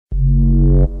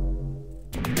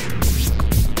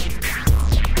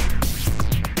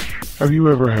Have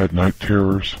you ever had night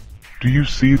terrors? Do you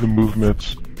see the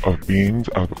movements of beings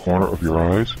out the corner of your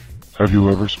eyes? Have you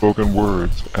ever spoken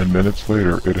words and minutes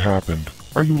later it happened?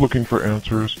 Are you looking for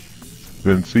answers?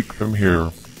 Then seek them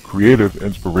here. Creative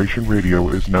Inspiration Radio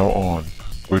is now on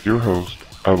with your host,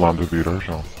 Alanda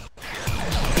Virarjon.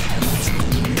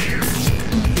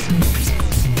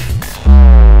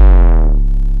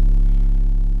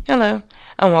 Hello,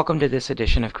 and welcome to this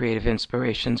edition of Creative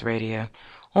Inspirations Radio,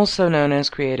 also known as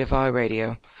Creative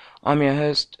iRadio. I'm your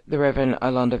host, the Reverend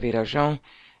Alanda Virarjon,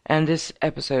 and this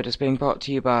episode is being brought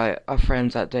to you by our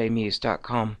friends at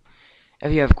daymuse.com.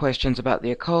 If you have questions about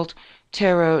the occult,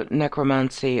 tarot,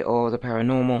 necromancy, or the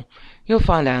paranormal, you'll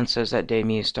find answers at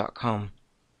daymuse.com.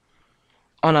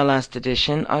 On our last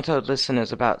edition, I told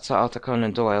listeners about Sir Arthur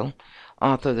Conan Doyle,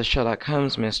 author of the Sherlock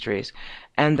Holmes mysteries,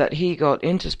 and that he got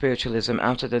into spiritualism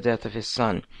after the death of his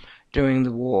son during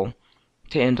the war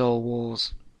to end all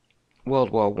wars,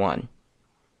 World War I.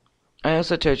 I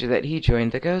also told you that he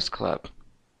joined the Ghost Club.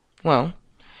 Well,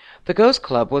 the Ghost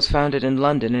Club was founded in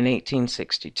London in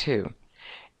 1862.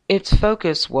 Its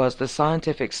focus was the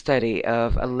scientific study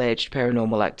of alleged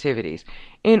paranormal activities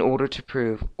in order to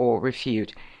prove or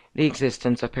refute the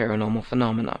existence of paranormal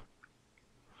phenomena.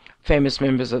 Famous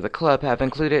members of the club have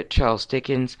included Charles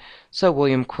Dickens, Sir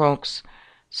William Crookes,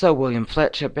 Sir William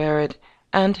Fletcher Barrett,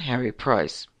 and Harry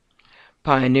Price.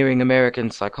 Pioneering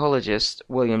American psychologist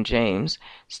William James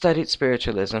studied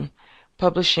spiritualism,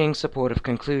 publishing supportive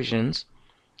conclusions.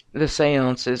 The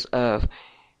seances of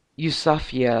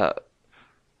Eusapia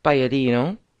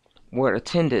Palladino were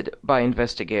attended by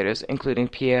investigators including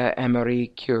Pierre and Marie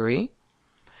Curie,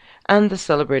 and the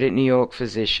celebrated New York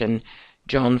physician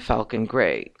John Falcon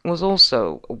Gray was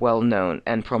also a well-known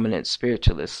and prominent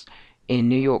spiritualist in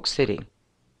New York City.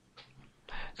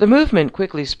 The movement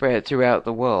quickly spread throughout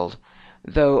the world,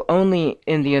 though only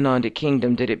in the United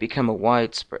Kingdom did it become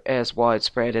as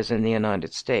widespread as in the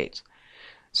United States.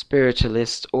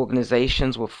 Spiritualist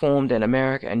organizations were formed in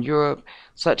America and Europe,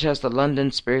 such as the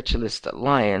London Spiritualist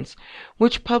Alliance,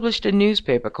 which published a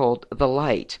newspaper called The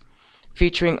Light,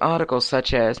 featuring articles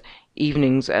such as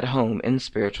Evenings at Home in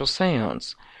Spiritual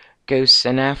Seance, Ghosts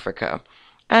in Africa,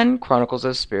 and Chronicles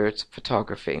of Spirits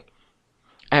Photography,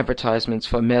 advertisements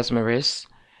for mesmerists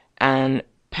and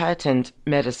patent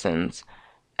medicines,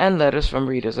 and letters from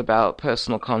readers about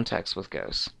personal contacts with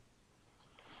ghosts.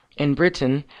 In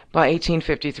Britain, by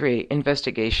 1853,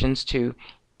 investigations to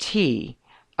tea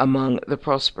among the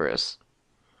prosperous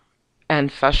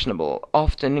and fashionable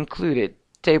often included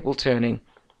table turning,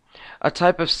 a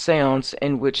type of seance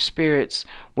in which spirits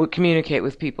would communicate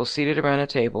with people seated around a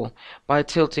table by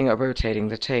tilting or rotating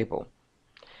the table.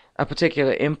 A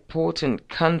particular important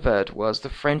convert was the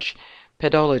French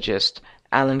pedologist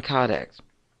Allan Kardec,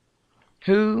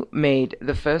 who made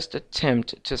the first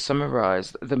attempt to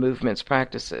summarize the movement's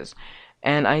practices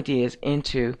and ideas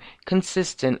into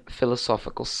consistent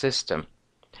philosophical system.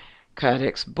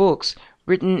 Kardec's books,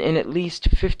 written in at least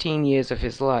 15 years of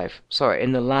his life,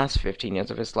 in the last 15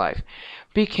 years of his life,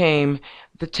 became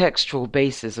the textual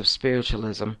basis of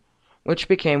spiritualism, which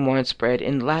became widespread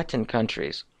in Latin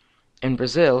countries. In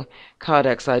Brazil,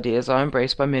 Kardec's ideas are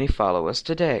embraced by many followers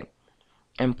today.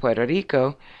 In Puerto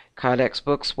Rico, Kardec's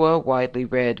books were widely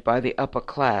read by the upper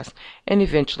class and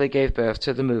eventually gave birth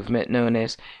to the movement known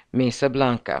as Mesa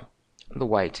Blanca, the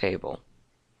White Table.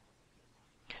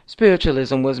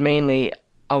 Spiritualism was mainly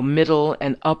a middle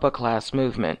and upper class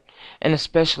movement, and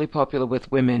especially popular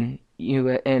with women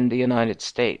in the United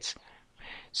States.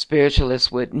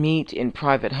 Spiritualists would meet in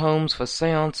private homes for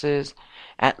seances,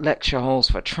 at lecture halls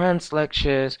for trance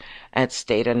lectures, at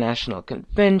state and national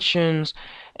conventions,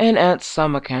 and at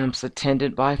summer camps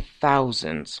attended by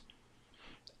thousands.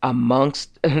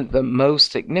 Amongst the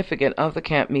most significant of the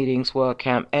camp meetings were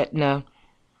Camp Etna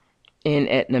in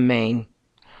Etna, Maine,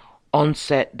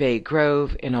 Onset Bay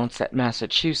Grove in Onset,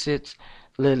 Massachusetts,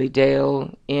 Lily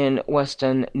Dale in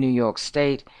western New York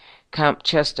State, Camp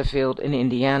Chesterfield in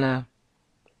Indiana,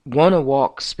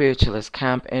 Wanawalk Spiritualist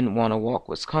Camp in Wanawalk,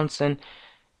 Wisconsin,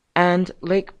 and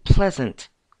Lake Pleasant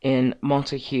in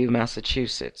Montague,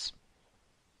 Massachusetts.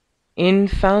 In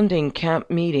founding camp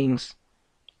meetings,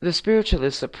 the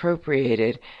spiritualists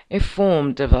appropriated a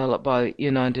form developed by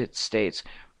United States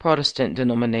Protestant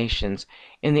denominations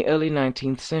in the early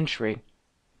 19th century.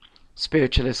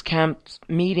 Spiritualist camp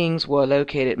meetings were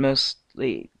located most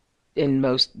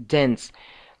densely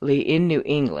in New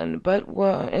England, but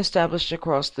were established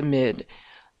across the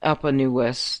upper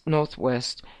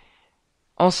Northwest,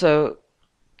 also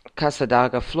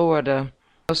Casadaga, Florida,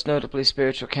 most notably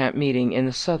spiritual camp meeting in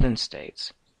the southern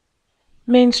states.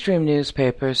 Mainstream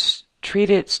newspapers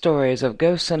treated stories of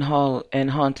ghosts and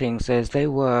hauntings as they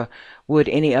would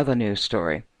any other news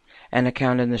story. An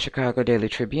account in the Chicago Daily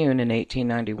Tribune in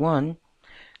 1891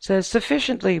 says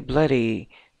sufficiently bloody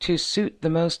to suit the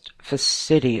most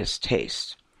fastidious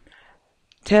taste.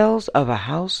 Tells of a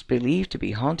house believed to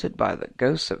be haunted by the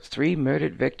ghosts of 3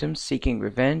 murdered victims seeking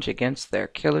revenge against their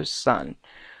killer's son,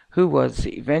 who was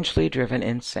eventually driven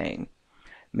insane.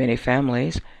 Many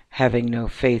families, having no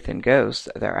faith in ghosts,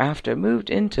 thereafter moved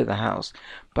into the house,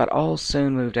 but all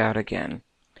soon moved out again.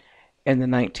 In the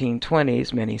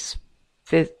 1920s, many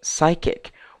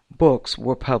psychic books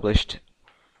were published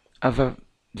of a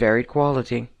varied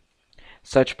quality.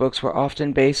 Such books were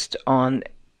often based on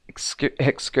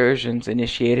excursions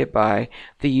initiated by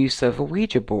the use of a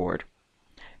Ouija board.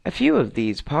 A few of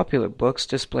these popular books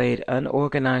displayed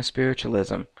unorganized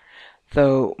spiritualism,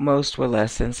 though most were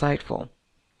less insightful.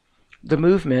 The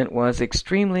movement was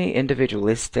extremely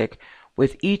individualistic,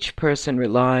 with each person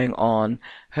relying on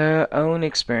her own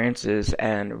experiences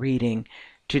and reading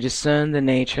to discern the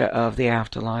nature of the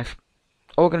afterlife.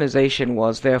 Organization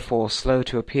was therefore slow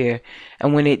to appear,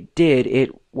 and when it did, it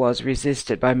was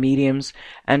resisted by mediums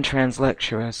and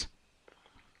translecturers.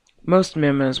 Most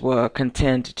members were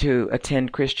content to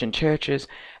attend Christian churches,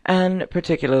 and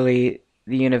particularly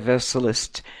the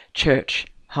Universalist Church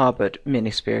harbored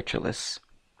many spiritualists.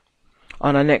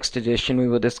 On our next edition, we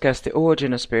will discuss the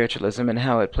origin of spiritualism and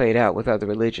how it played out with other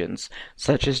religions,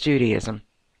 such as Judaism.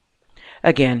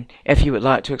 Again, if you would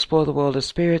like to explore the world of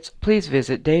spirits, please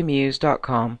visit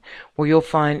daymuse.com, where you'll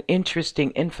find interesting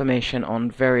information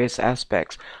on various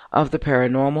aspects of the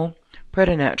paranormal,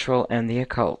 preternatural, and the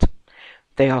occult.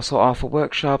 They also offer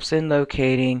workshops in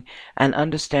locating and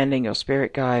understanding your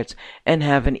spirit guides, and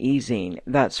have an e-zine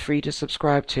that's free to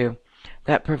subscribe to,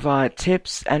 that provide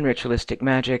tips and ritualistic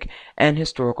magic and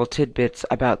historical tidbits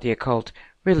about the occult,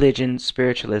 religion,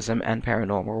 spiritualism, and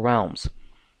paranormal realms.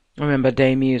 Remember,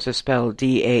 Daymuse is spelled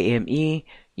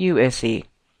D-A-M-E-U-S-E.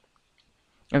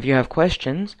 If you have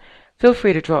questions, feel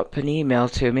free to drop an email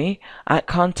to me at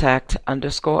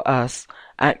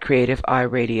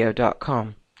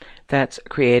contact_us@creativiradio.com. That's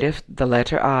creative, the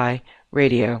letter I,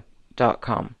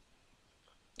 radio.com.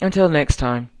 Until next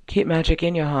time, keep magic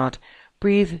in your heart,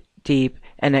 breathe deep,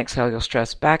 and exhale your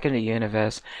stress back into the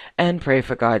universe, and pray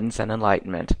for guidance and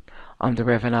enlightenment. I'm the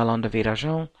Reverend Alain David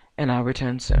Argent, and I'll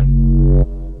return soon.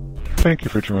 Thank you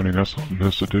for joining us on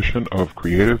this edition of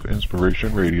Creative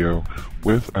Inspiration Radio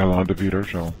with Alain David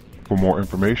Argent. For more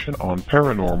information on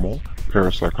paranormal,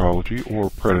 parapsychology, or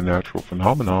preternatural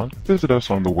phenomenon, visit us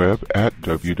on the web at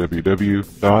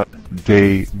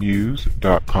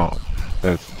www.daymuse.com.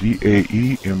 That's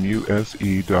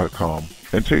DAEMUSE.com.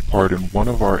 And take part in one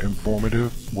of our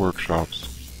informative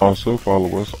workshops. Also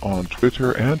follow us on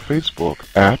Twitter and Facebook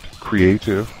at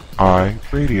Creative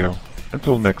iRadio.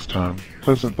 Until next time,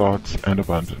 pleasant thoughts and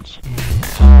abundance.